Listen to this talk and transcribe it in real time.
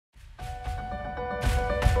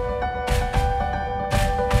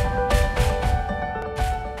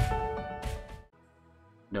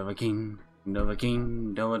Dova King, Dova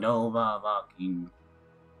King, Dova Dova Va King,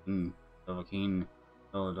 Dova King,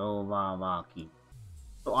 Dova Dova Va King.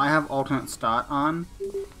 So I have alternate start on.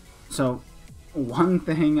 So one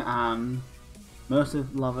thing,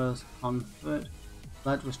 Merciful Lover's Comfort.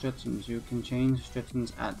 Select restrictions. You can change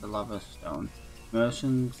restrictions at the Lover's Stone.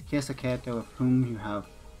 Merchants, kiss a character with whom you have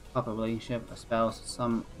a proper relationship, a spouse,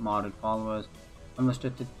 some modded followers.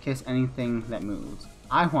 Unrestricted, kiss anything that moves.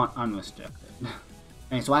 I want unrestricted.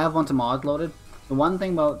 Okay, so I have a bunch of mods loaded. The one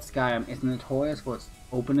thing about Skyrim is notorious for its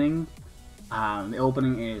opening. The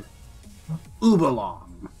opening is uber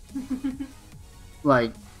long.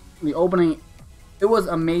 Like, the opening, it was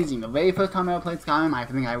amazing. The very first time I ever played Skyrim, I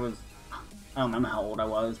think I don't remember how old I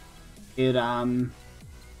was.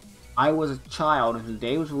 I was a child. The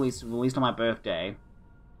day was released on my birthday.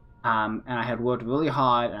 And I had worked really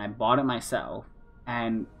hard, and I bought it myself.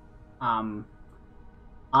 And,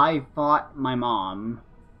 I fought my mom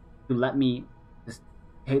to let me just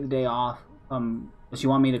take the day off from. She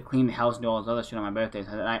wanted me to clean the house, do all this other shit on my birthday.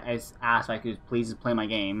 So I asked if I could please just play my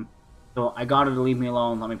game. So I got her to leave me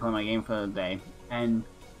alone and let me play my game for the day. And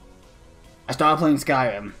I started playing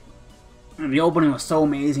Skyrim. And the opening was so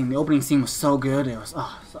amazing. The opening scene was so good. It was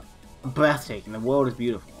so breathtaking. The world is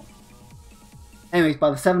beautiful. Anyways,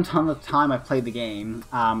 by the 7th time I played the game,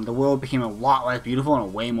 the world became a lot less beautiful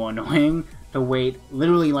and way more annoying to wait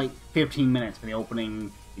literally like 15 minutes for the opening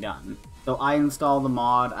to be done. So I installed the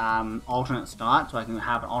mod alternate start, so I can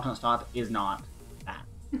have an alternate start that is not that.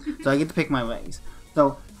 So I get to pick my race.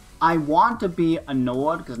 So I want to be a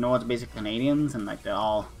Nord, because Nords are basically Canadians, and like they're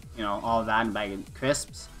all, you know, all that and bag of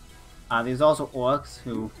crisps. There's also Orcs,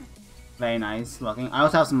 who very nice looking. I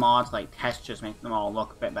also have some mods like textures, make them all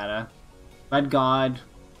look a bit better. Red Guard,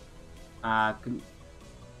 Jeet,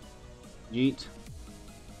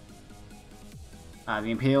 the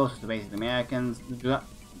Imperials, which are basically the Americans,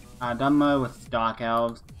 Dunmer, which is Dark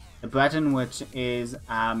Elves, the Breton, which is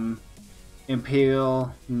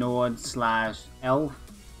Imperial Nord / Elf,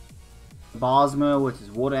 the Bosmer, which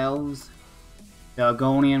is Wood Elves, the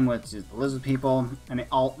Argonian, which is the Lizard People, and the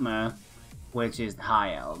Altmer, which is the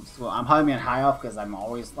High Elves. Well, I'm probably being a High Elf because I'm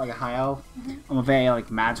always like a High Elf. I'm a very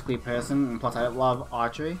like magically person, and plus I love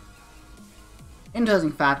archery.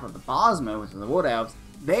 Interesting fact about the Bosmer, which is the Wood Elves,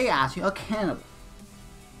 they actually are cannibals.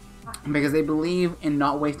 Because they believe in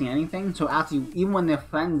not wasting anything, so actually, even when their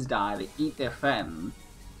friends die, they eat their friends.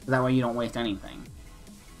 So that way you don't waste anything.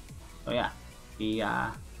 So yeah,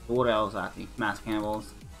 the Wood Elves are actually mass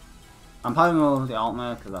cannibals. I'm probably going to go with the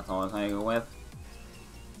Altmer, because that's all I go with.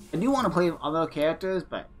 I do want to play with other characters,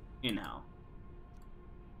 but, you know.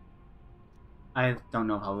 I don't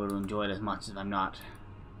know if I would enjoy it as much as I'm not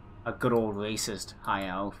a good old racist high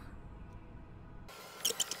elf.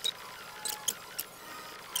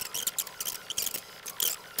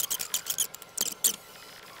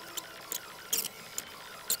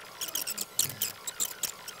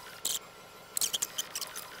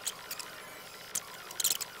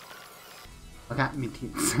 I got me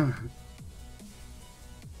teeth.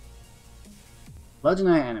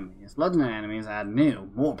 Legendary enemies. Legendary enemies add new,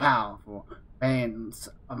 more powerful bands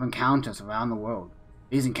of encounters around the world.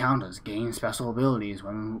 These encounters gain special abilities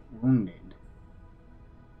when wounded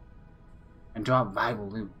and drop valuable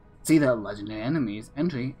loot. See the legendary enemies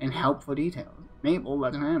entry and help for details. Enable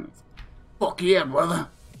legendary enemies. Fuck yeah, brother!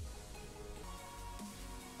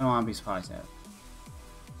 I don't want to be surprised yet.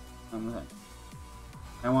 I'm good.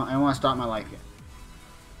 I want to start my life yet.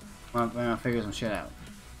 I want to figure some shit out.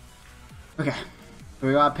 Okay. So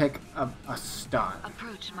we gotta pick a start.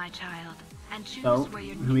 Approach, my child, and choose So where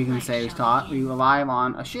your we can say start. We arrive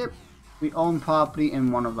on a ship. We own property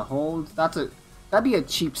in one of the holds. That'd be a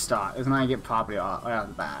cheap start, isn't it? I get property right off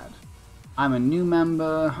the bat. I'm a new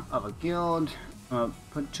member of a guild. I'm a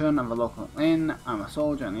patron of a local inn. I'm a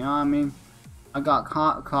soldier in the army. I got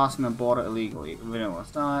caught crossing the border illegally. Vanilla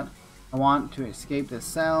start. I want to escape this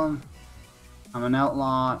cell. I'm an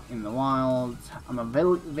outlaw in the wilds. I'm a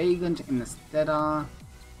vagrant in the steppe.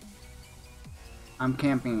 I'm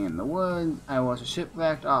camping in the woods. I was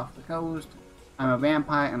shipwrecked off the coast. I'm a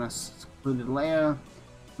vampire in a secluded lair.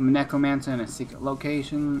 I'm a necromancer in a secret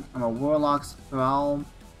location. I'm a warlock's thrall.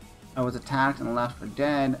 I was attacked and left for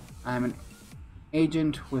dead. I'm an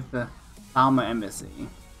agent with the Alma Embassy.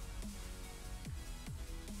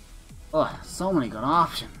 Ugh, so many good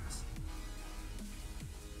options.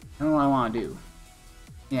 I don't know what I want to do.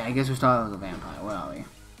 Yeah, I guess we start with a vampire. Where are we?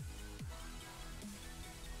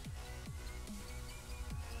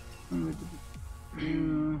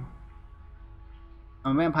 I'm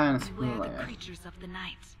a vampire in a secret lair.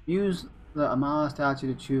 Use the Amara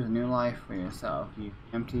statue to choose a new life for yourself. You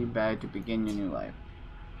empty your bag to begin your new life.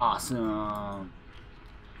 Awesome.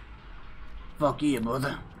 Fuck yeah,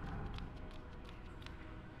 mother.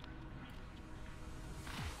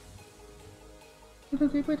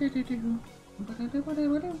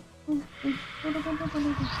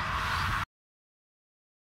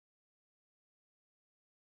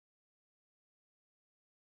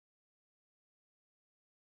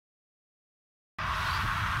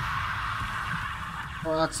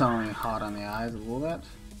 Well, that's only hot on the eyes a little bit.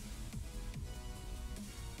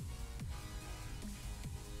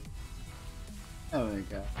 There we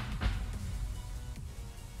go.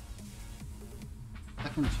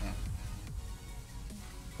 Second chance.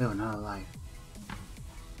 Live another life.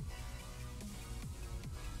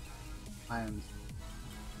 Items.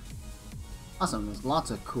 Awesome, there's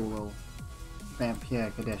lots of cool little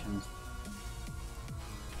vampiric additions.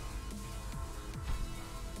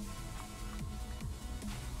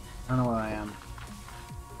 I don't know where I am.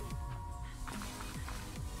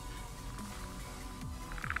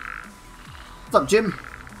 What's up, Jim?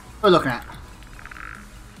 What are we looking at?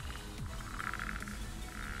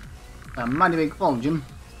 A mighty big fall, Jim.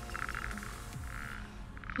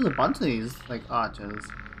 There's a bunch of these, like, archers.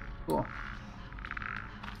 Cool. Well,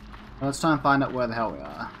 let's try and find out where the hell we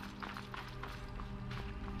are.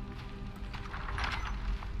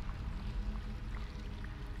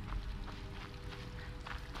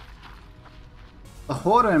 The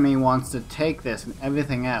Hoarder in me wants to take this and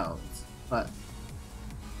everything else, but...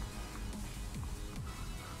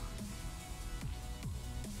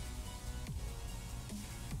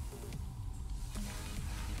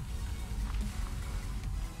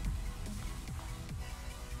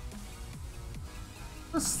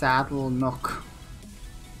 a sad little nook.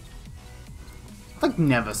 I'd like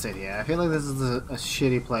never sit here. I feel like this is a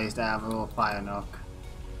shitty place to have a little fire nook.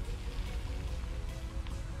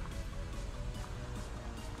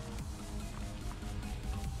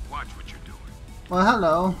 Watch what you're doing. Well,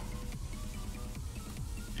 hello.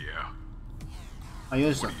 Yeah. Oh, you're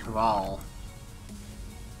just a thrall.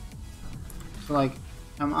 So, like,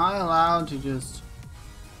 am I allowed to just,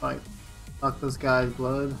 like, suck this guy's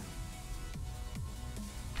blood?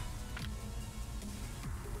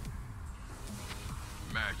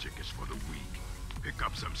 Magic is for the weak. Pick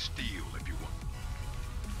up some steel if you want.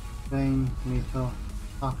 Vein, lethal,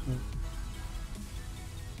 toxic.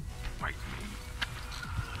 Fight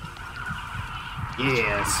me.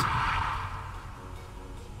 Yes.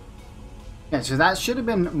 Yeah, so that should have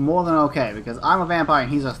been more than okay, because I'm a vampire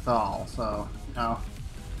and he's a thrall, so, you know.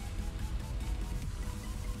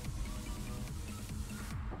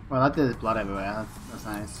 Well, that did blood everywhere. That's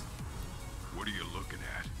nice. What are you looking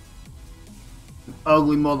at? An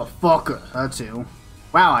ugly motherfucker, that's who.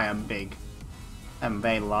 Wow, I am big. I'm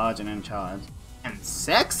very large and in charge. And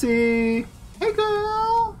sexy! Hey,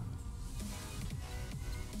 girl!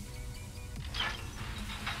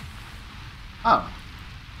 Oh.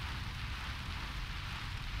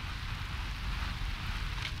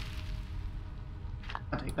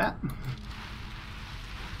 I'll take that.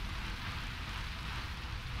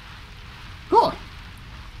 Cool. I'm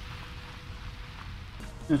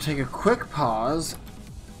gonna take a quick pause.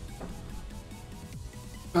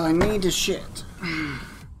 Well, I need to shit.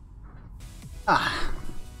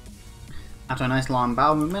 After a nice long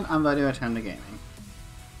bowel movement, I'm ready to return to gaming.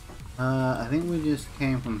 I think we just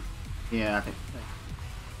came from... Yeah, I think...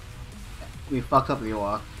 We fucked up the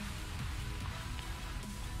orc.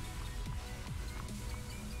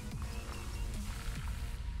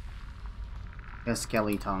 There's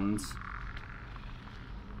skeletons.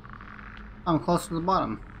 I'm close to the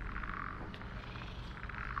bottom.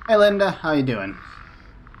 Hey Linda, how you doing?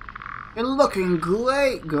 You're looking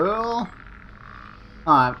great, girl.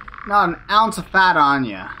 Not an ounce of fat on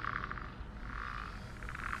ya.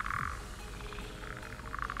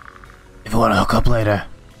 If you want to hook up later,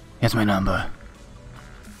 here's my number.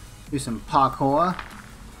 Do some parkour.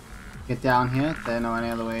 Get down here. There's no any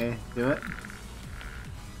other way to do it.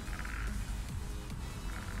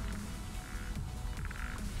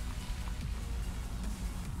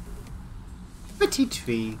 Pretty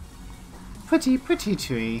tree. Pretty, pretty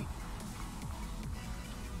tree.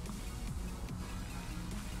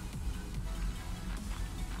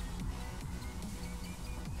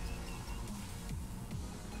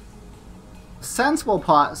 The sensible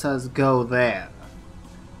part says go there.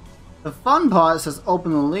 The fun part says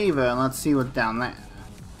open the lever and let's see what's down there.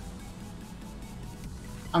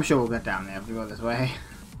 I'm sure we'll get down there if we go this way.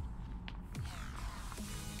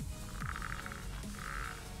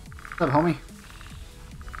 What's up, homie?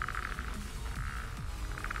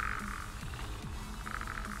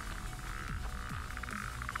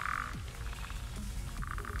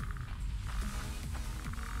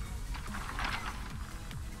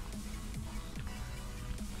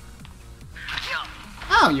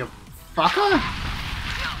 down, you fucker!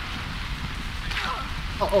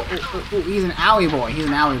 Oh, he's an owie boy. He's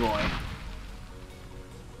an owie boy.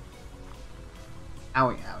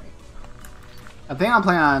 Owie. I think I'm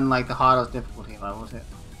playing on like the hardest difficulty levels here.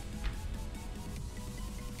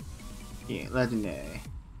 Yeah, legendary.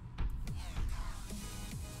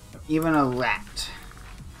 Even a rat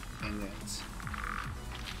in this.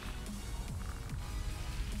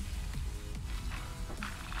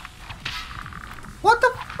 What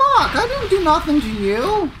the fuck? I didn't do nothing to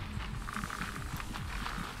you.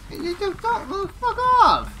 You just fuck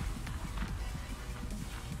off.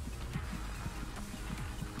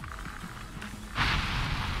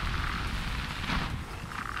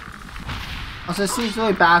 Also, it seems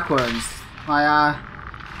really backwards. My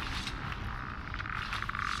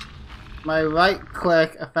right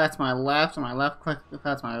click affects my left, and my left click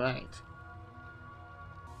affects my right.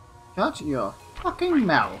 Shut your fucking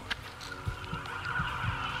mouth.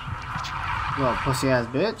 You little pussy ass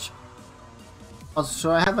bitch. Also,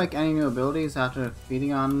 should I have like any new abilities after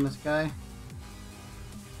feeding on this guy?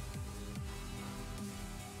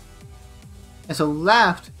 And so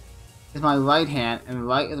left is my right hand, and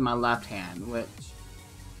right is my left hand, which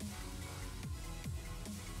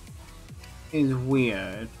is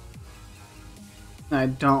weird. I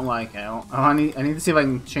don't like it. I need to see if I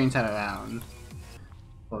can change that around.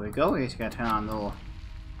 There we go. We just gotta turn on a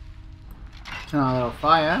little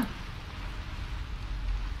fire.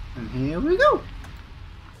 And here we go.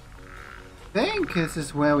 I think this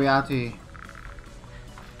is where we have to.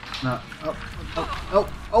 No.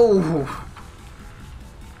 Oh.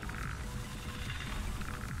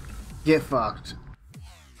 Get fucked.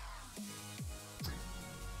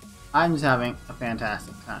 I'm just having a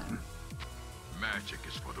fantastic time. Magic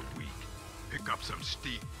is for the weak. Pick up some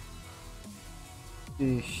steel.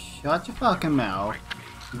 Shut your fucking mouth.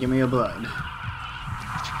 Give me your blood.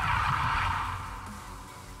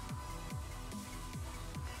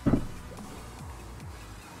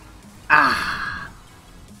 Ah!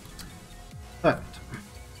 Perfect.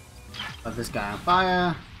 Put this guy on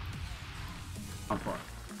fire. On for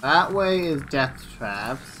it. That way is death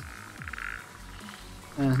traps.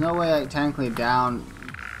 And there's no way, like, technically down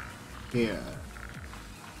here.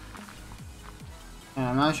 And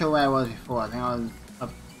I'm not sure where I was before. I think I was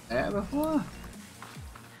up there before?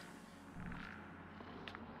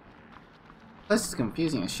 This is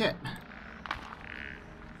confusing as shit.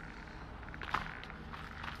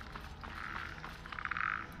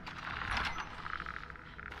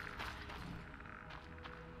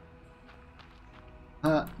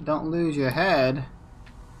 Don't lose your head.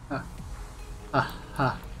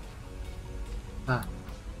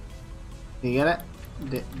 Do you get it?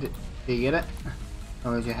 Do you get it?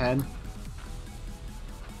 Don't lose your head.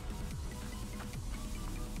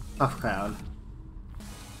 Puff cloud.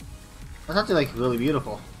 That's actually like really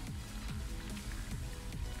beautiful.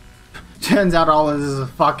 Turns out all this is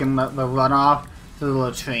fucking the runoff to the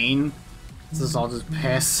little train. This is all just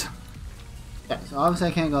piss. Yeah, so obviously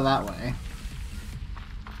I can't go that way.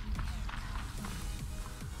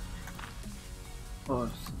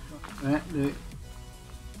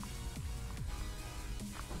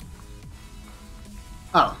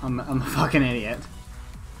 Oh, I'm a fucking idiot.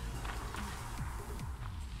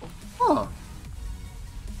 Oh.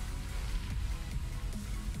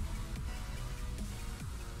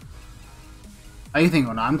 Are you thinking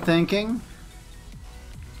what I'm thinking?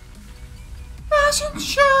 Fashion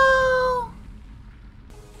show!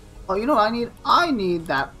 Oh, you know what I need? I need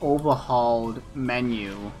that overhauled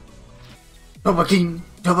menu. Dovahkiin,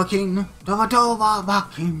 Dovahkiin,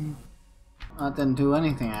 Dovahkiin. That didn't do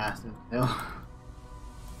anything I asked it to do.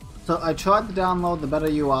 So I tried to download the better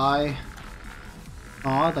UI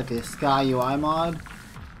mod, like the Sky UI mod,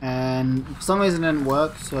 and for some reason it didn't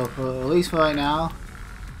work, so at least for right now,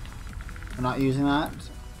 I'm not using that,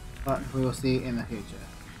 but we will see in the future.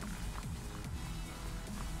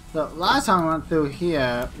 So last time we went through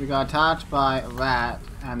here, we got attacked by a rat,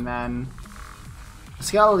 and then the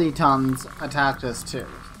skeletons attacked us too.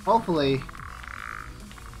 Hopefully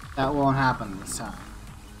that won't happen this time.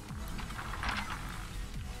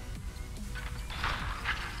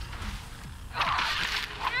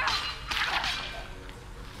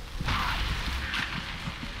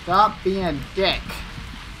 Stop being a dick.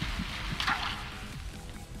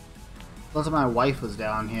 Looks like my wife was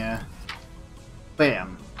down here.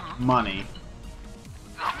 Bam. Money.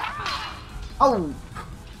 Oh!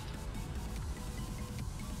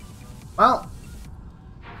 Well,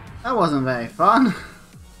 that wasn't very fun.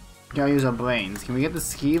 Gotta use our brains. Can we get the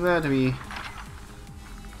skeever to be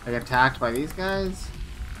like attacked by these guys?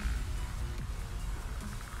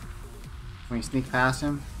 Can we sneak past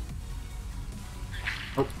him?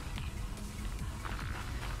 Oh.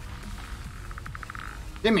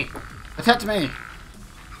 Jimmy! Protect me!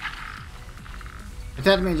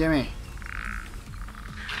 Protect me, Jimmy!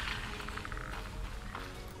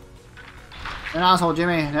 You're an asshole,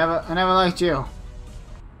 Jimmy. I never liked you.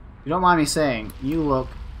 If you don't mind me saying, you look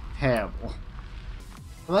terrible.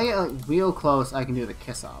 If I get like real close, I can do the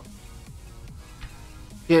kiss off.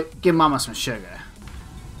 Give Mama some sugar.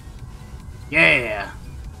 Yeah.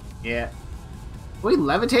 Yeah. Are we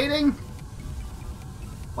levitating?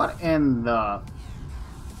 What in the...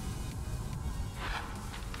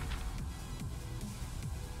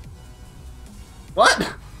 What?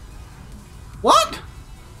 What?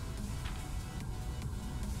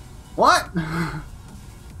 What?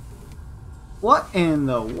 What in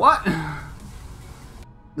the what?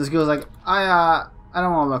 This girl's like, I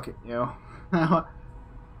don't want to look at you.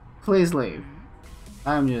 Please leave.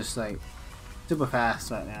 I'm just like super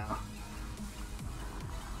fast right now.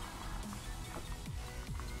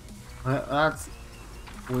 Well, that's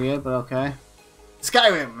weird, but okay.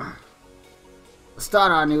 Skyrim! The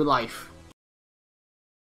start of our new life.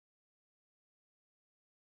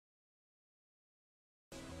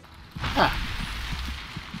 Huh.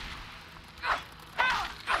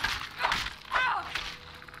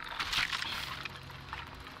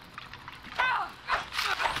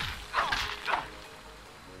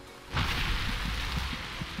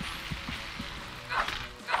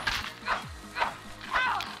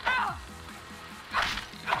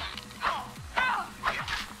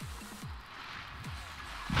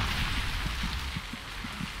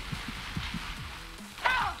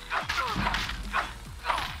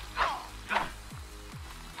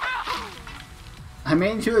 I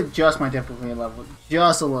made to adjust my difficulty level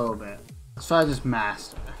just a little bit. Let's try to just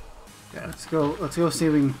master. Okay, let's go see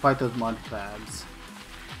if we can fight those mud crabs.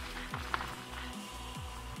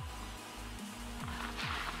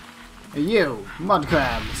 Hey you, mud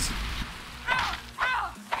crabs!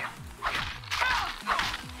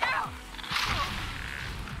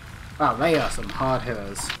 Wow, they are some hard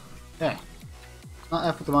hitters. Okay. Not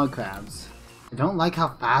F with the mud crabs. I don't like how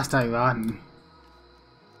fast I run.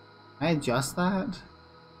 Can I adjust that?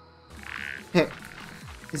 Hey,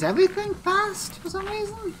 is everything fast for some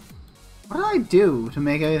reason? What do I do to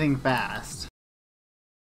make everything fast?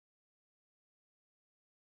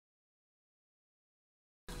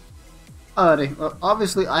 Alrighty, well,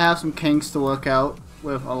 obviously I have some kinks to work out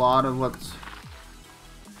with a lot of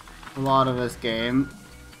this game.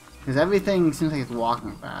 Because everything seems like it's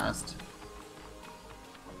walking fast.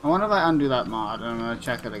 I wonder if I undo that mod and I'm gonna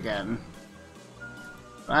check it again.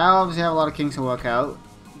 I obviously have a lot of kinks to work out,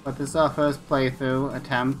 but this is our first playthrough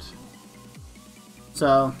attempt.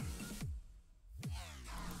 So,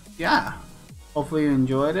 yeah. Hopefully you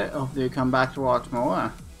enjoyed it. Hopefully you come back to watch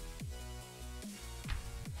more.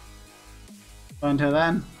 But until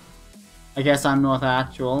then, I guess I'm North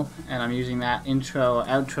Actual, and I'm using that intro,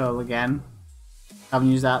 outro again. Haven't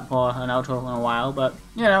used that for an outro in a while, but,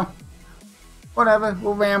 you know, whatever.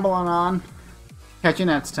 We'll ramble on. Catch you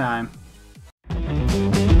next time.